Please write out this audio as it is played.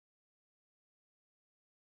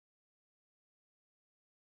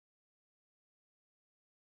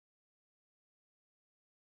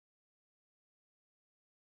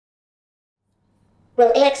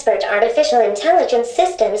Will expert artificial intelligence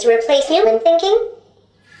systems replace human thinking?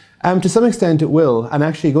 To some extent it will, and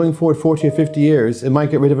actually going forward 40 or 50 years, it might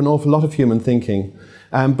get rid of an awful lot of human thinking.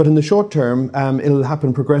 But in the short term, it'll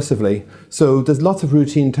happen progressively. So there's lots of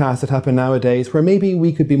routine tasks that happen nowadays where maybe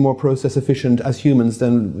we could be more process efficient as humans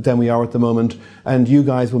than we are at the moment, and you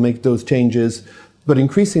guys will make those changes. But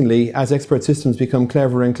increasingly, as expert systems become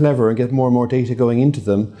cleverer and cleverer and get more and more data going into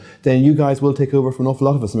them, then you guys will take over from an awful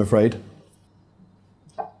lot of us, I'm afraid.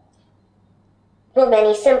 Will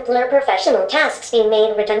many simpler professional tasks be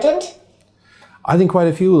made redundant? I think quite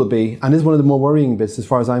a few will be, and this is one of the more worrying bits as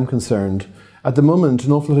far as I'm concerned. At the moment,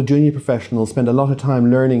 an awful lot of junior professionals spend a lot of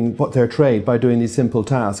time learning what their trade by doing these simple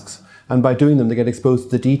tasks, and by doing them they get exposed to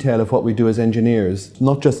the detail of what we do as engineers,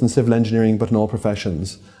 not just in civil engineering but in all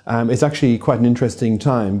professions. It's actually quite an interesting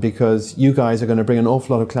time because you guys are going to bring an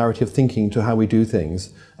awful lot of clarity of thinking to how we do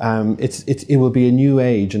things. It will be a new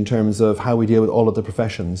age in terms of how we deal with all of the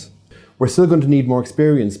professions. We're still going to need more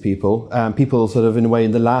experienced people, people sort of in a way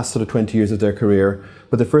in the last sort of 20 years of their career,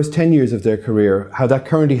 but the first 10 years of their career, how that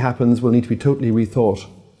currently happens will need to be totally rethought.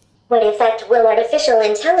 What effect will artificial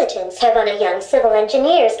intelligence have on a young civil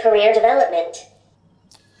engineer's career development?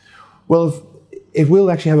 Well, it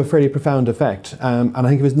will actually have a fairly profound effect, and I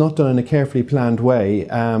think if it's not done in a carefully planned way,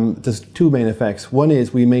 there's two main effects. One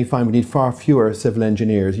is we may find we need far fewer civil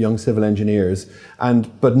engineers, young civil engineers,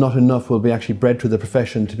 but not enough will be actually bred to the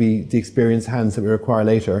profession to be the experienced hands that we require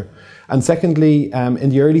later. And secondly, in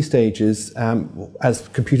the early stages, as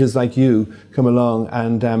computers like you come along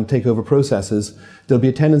and take over processes, there'll be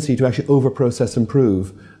a tendency to actually over-process and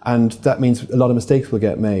improve, and that means a lot of mistakes will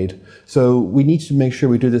get made. So we need to make sure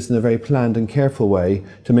we do this in a very planned and careful way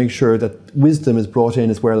to make sure that wisdom is brought in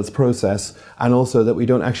as well as process, and also that we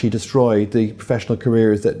don't actually destroy the professional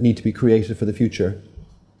careers that need to be created for the future.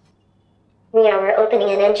 We are opening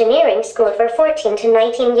an engineering school for 14 to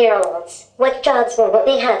 19-year-olds. What jobs will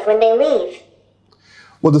they have when they leave?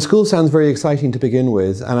 Well, the school sounds very exciting to begin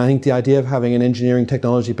with, and I think the idea of having an engineering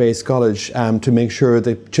technology-based college to make sure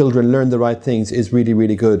that children learn the right things is really,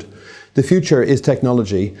 really good. The future is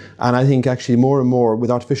technology, and I think actually more and more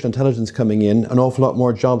with artificial intelligence coming in, an awful lot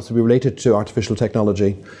more jobs will be related to artificial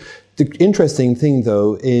technology. The interesting thing,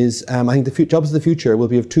 though, is I think the jobs of the future will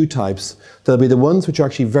be of two types. There'll be the ones which are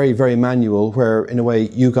actually very, very manual, where in a way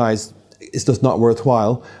you guys, it's just not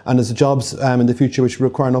worthwhile, and there's the jobs in the future which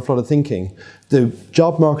require an awful lot of thinking. The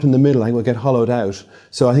job market in the middle, I think, will get hollowed out.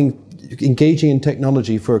 So I think engaging in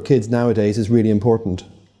technology for kids nowadays is really important.